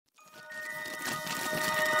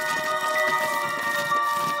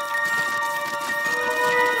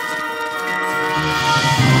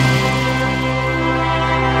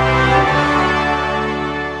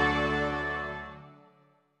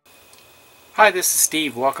Hi, this is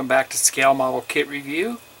Steve. Welcome back to Scale Model Kit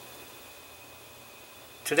Review.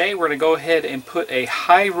 Today we're going to go ahead and put a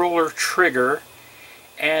high roller trigger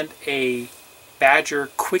and a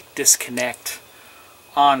Badger quick disconnect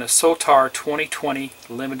on a Sotar 2020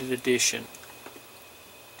 limited edition.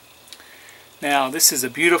 Now this is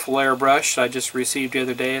a beautiful airbrush I just received the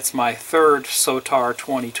other day. It's my third Sotar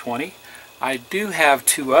 2020. I do have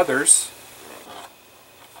two others,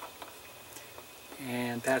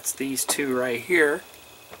 and that's these two right here.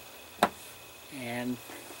 And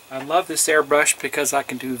I love this airbrush because I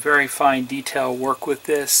can do very fine detail work with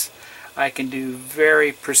this. I can do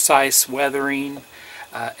very precise weathering,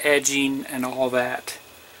 edging, and all that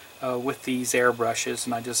with these airbrushes,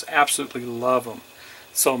 and I just absolutely love them.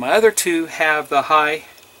 So my other two have the high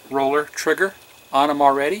roller trigger on them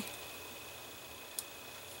already,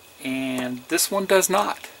 and this one does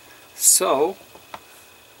not. So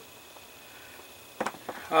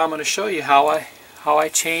I'm going to show you how I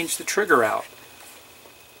change the trigger out.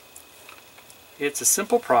 It's a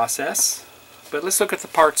simple process, but let's look at the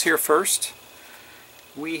parts here first.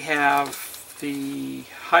 We have the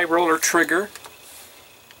high roller trigger,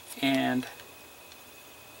 and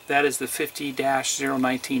that is the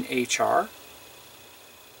 50-019HR,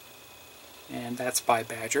 and that's by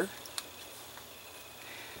Badger.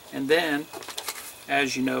 And then,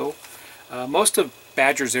 as you know, most of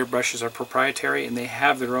Badger's airbrushes are proprietary, and they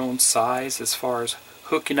have their own size as far as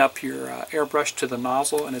hooking up your airbrush to the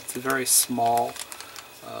nozzle, and it's a very small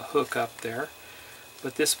hook up there.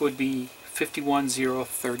 But this would be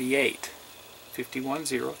 51038.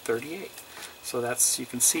 51038. So that's, you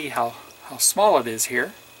can see how small it is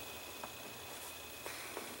here.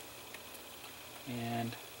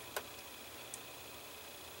 And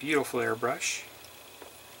beautiful airbrush,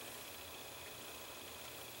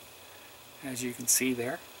 as you can see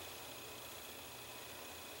there.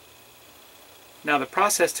 Now the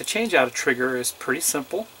process to change out a trigger is pretty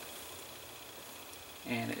simple,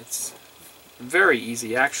 and it's very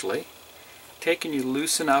easy actually. Take and you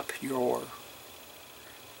loosen up your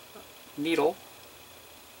needle,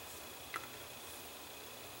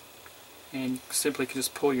 and simply can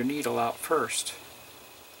just pull your needle out first.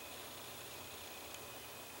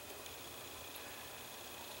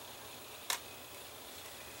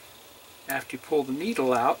 After you pull the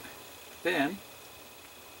needle out, then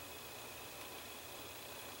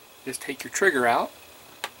just take your trigger out,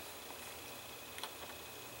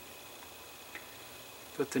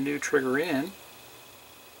 put the new trigger in,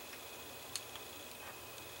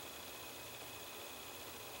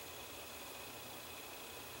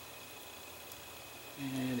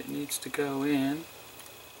 and it needs to go in.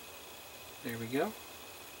 There we go.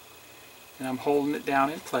 And I'm holding it down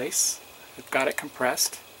in place. I've got it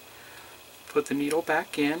compressed. Put the needle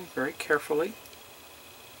back in very carefully.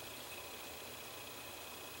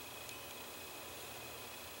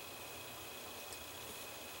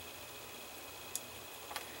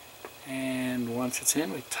 And once it's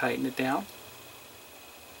in, we tighten it down.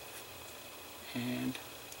 And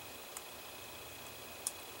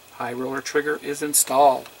high roller trigger is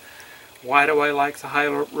installed. Why do I like the high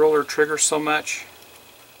roller trigger so much?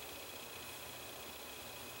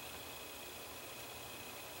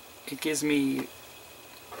 It gives me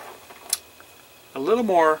a little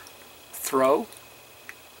more throw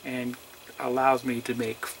and allows me to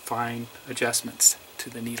make fine adjustments to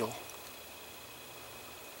the needle.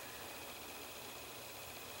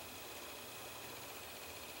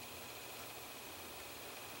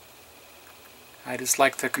 I just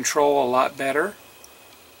like the control a lot better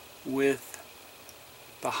with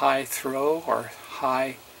the high throw or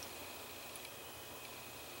high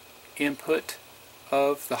input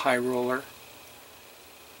of the high roller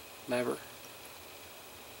lever.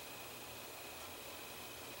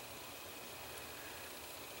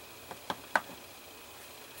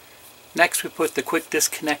 Next we put the quick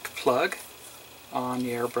disconnect plug on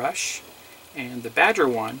the airbrush, and the Badger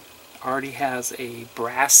one already has a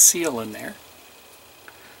brass seal in there,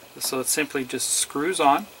 so it simply just screws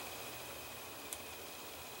on.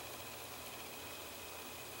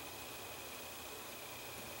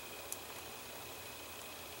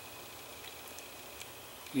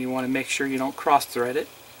 You want to make sure you don't cross thread it,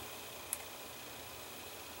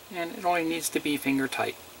 and it only needs to be finger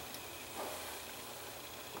tight.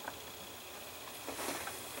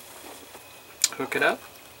 Hook it up,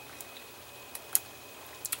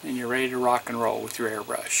 and you're ready to rock and roll with your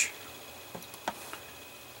airbrush.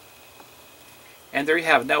 And there you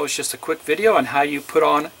have it. That was just a quick video on how you put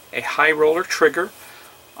on a high roller trigger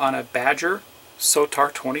on a Badger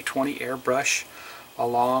Sotar 2020 airbrush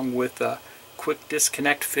along with a quick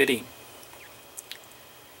disconnect fitting.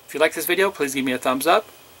 If you like this video, please give me a thumbs up.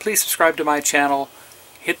 Please subscribe to my channel.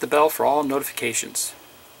 Hit the bell for all notifications.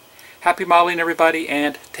 Happy modeling, everybody,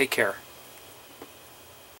 and take care.